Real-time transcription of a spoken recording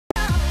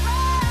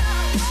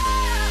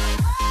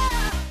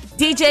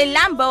DJ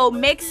Lambo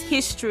makes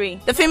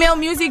history. The female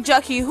music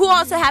jockey, who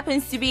also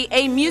happens to be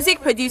a music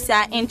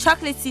producer in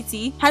Chocolate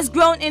City, has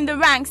grown in the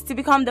ranks to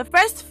become the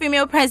first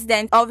female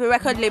president of the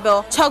record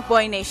label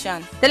Chalkboy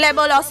Nation. The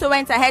label also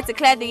went ahead to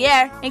clear the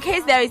air in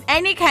case there is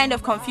any kind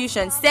of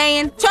confusion,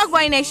 saying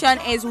Chalkboy Nation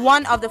is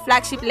one of the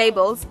flagship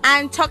labels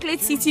and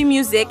Chocolate City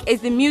Music is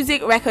the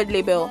music record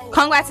label.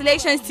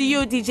 Congratulations to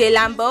you, DJ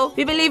Lambo.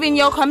 We believe in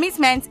your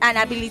commitment and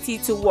ability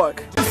to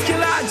work.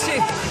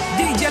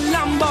 DJ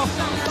Lambo,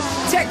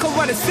 take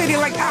over the city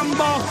like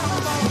Ambo.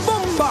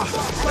 Boomba.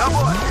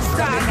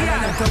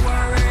 Not to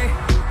worry.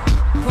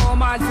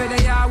 Come out for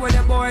the yard with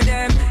the boy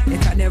them.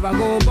 It can never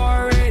go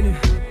boring.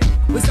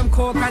 With some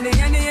coke and the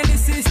any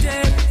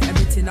system,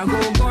 everything I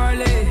go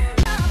barley.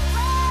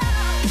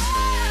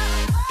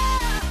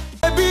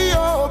 Baby,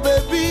 oh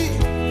baby,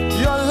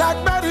 you're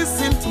like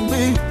medicine to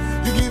me.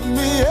 You give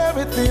me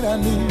everything I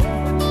need.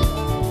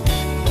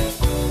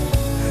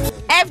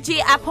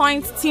 FG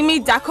appoints Timi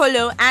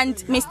Dakolo and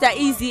Mr.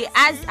 Eazi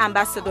as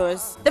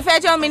ambassadors. The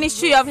Federal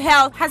Ministry of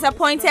Health has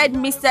appointed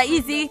Mr.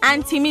 Eazi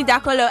and Timi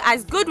Dakolo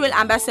as goodwill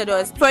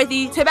ambassadors for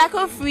the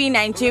Tobacco-Free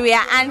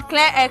Nigeria and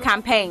Clear Air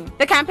campaign.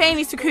 The campaign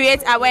is to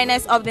create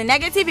awareness of the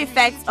negative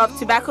effects of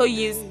tobacco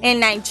use in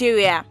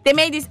Nigeria. They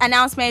made this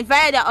announcement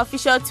via their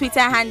official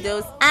Twitter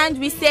handles, and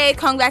we say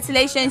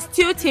congratulations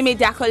to Timi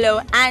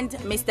Dakolo and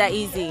Mr.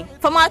 Eazi.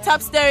 For more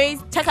top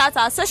stories, check out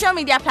our social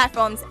media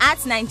platforms at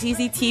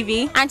Nigezie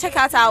TV and check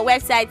out our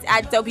website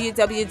at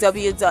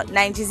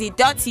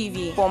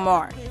www.nigezie.tv for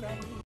more.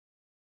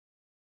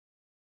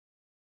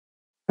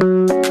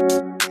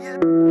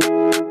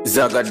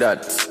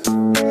 Zagadat,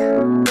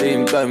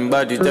 same time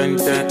body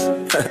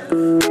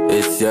 10-10.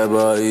 It's your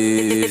boy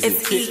Eazi.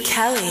 It's E.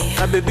 Kelly.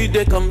 My baby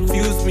they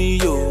confuse me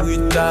yo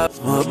with that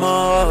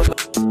mama.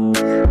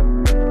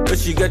 But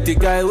she get the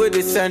guy where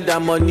they send her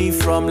money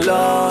from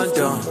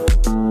London.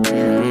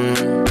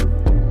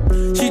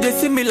 She they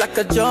see me like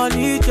a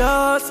Johnny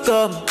just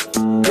come.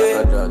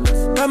 Yeah.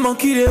 My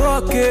monkey they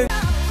walk it.